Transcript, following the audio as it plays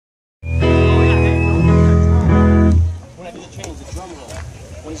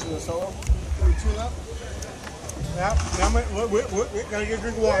Wait. Gotta get a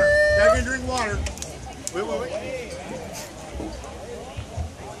drink of water. Gotta get a drink of water. Wait.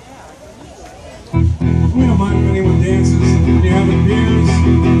 We don't mind if anyone dances. When you're having beers.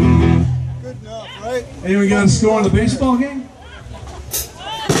 Good enough, right? Anyone got a score on the baseball game?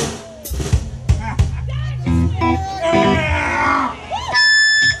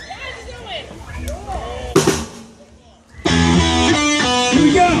 Here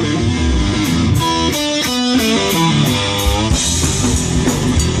we go.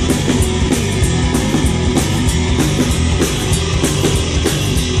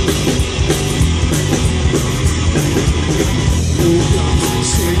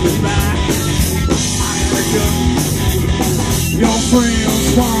 Your friends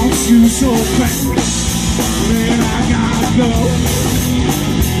want you so bad, man, I gotta go.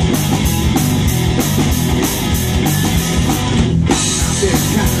 That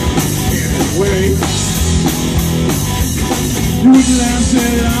kind of way. You left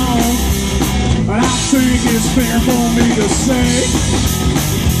it on, but I think it's fair for me to say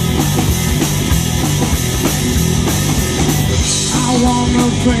I wanna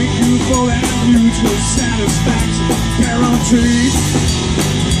thank you for that mutual satisfaction guarantee.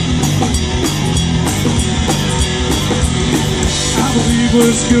 I believe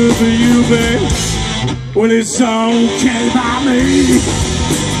what's good for you, babe. Well, it's okay by me.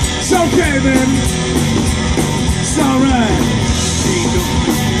 It's okay, baby. It's alright.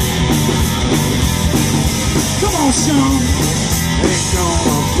 Come on, Sean. Ain't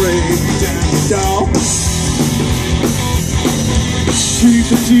gonna break down the door. Keep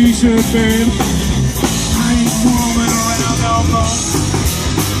the t-shirt, babe. I ain't warming around no more.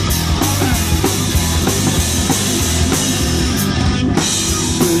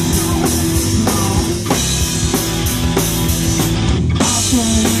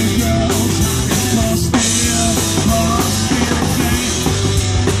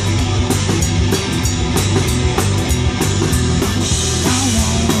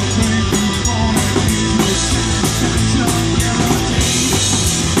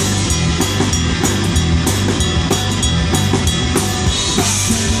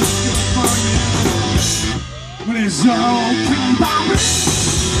 It's okay, Bobby.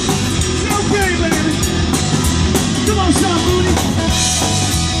 It's okay, baby. Come on, Sean Mooney.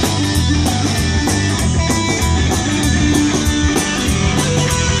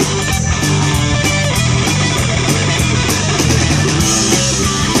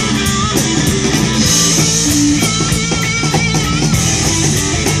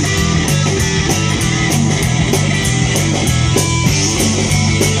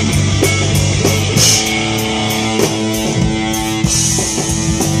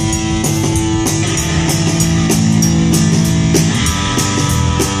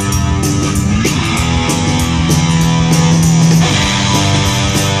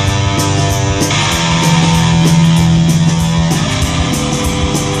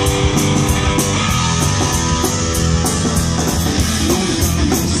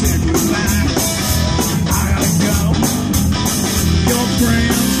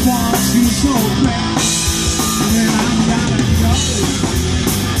 So bad, and I gotta go.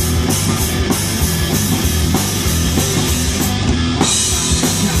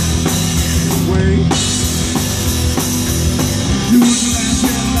 Wait, you wouldn't last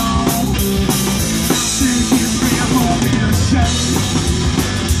that long. I think it's real for me to say.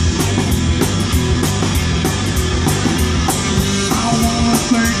 I wanna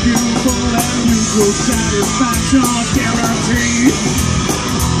thank you for that mutual satisfaction guarantee.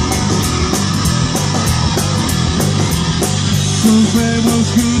 Cause babe, what's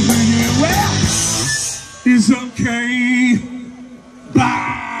good for you? Well, it's okay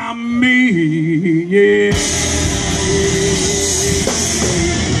by me, yeah.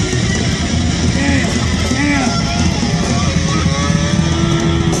 Yeah.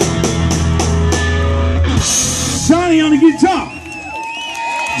 Johnny on the guitar.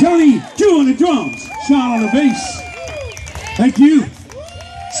 Johnny Q on the drums. Sean on the bass. Thank you.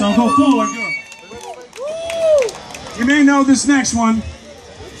 So go forward, girl. You may know this next one.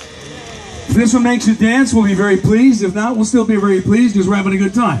 If this one makes you dance, we'll be very pleased. If not, we'll still be very pleased because we're having a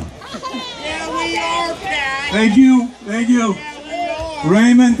good time. Yeah, we are, Pat. Thank you. Thank you. Yeah,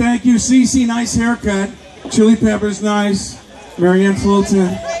 Raymond, thank you. Cece, nice haircut. Chili Peppers, nice. Marianne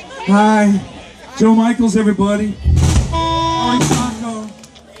Fulton. Hi. Joe Michaels, everybody. Mike Taco.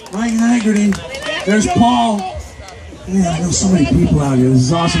 Mike Haggerty. There's Paul. Man, I know so many people out here. This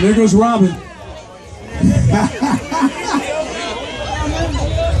is awesome. There goes Robin.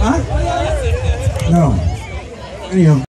 Huh? No. Anyhow.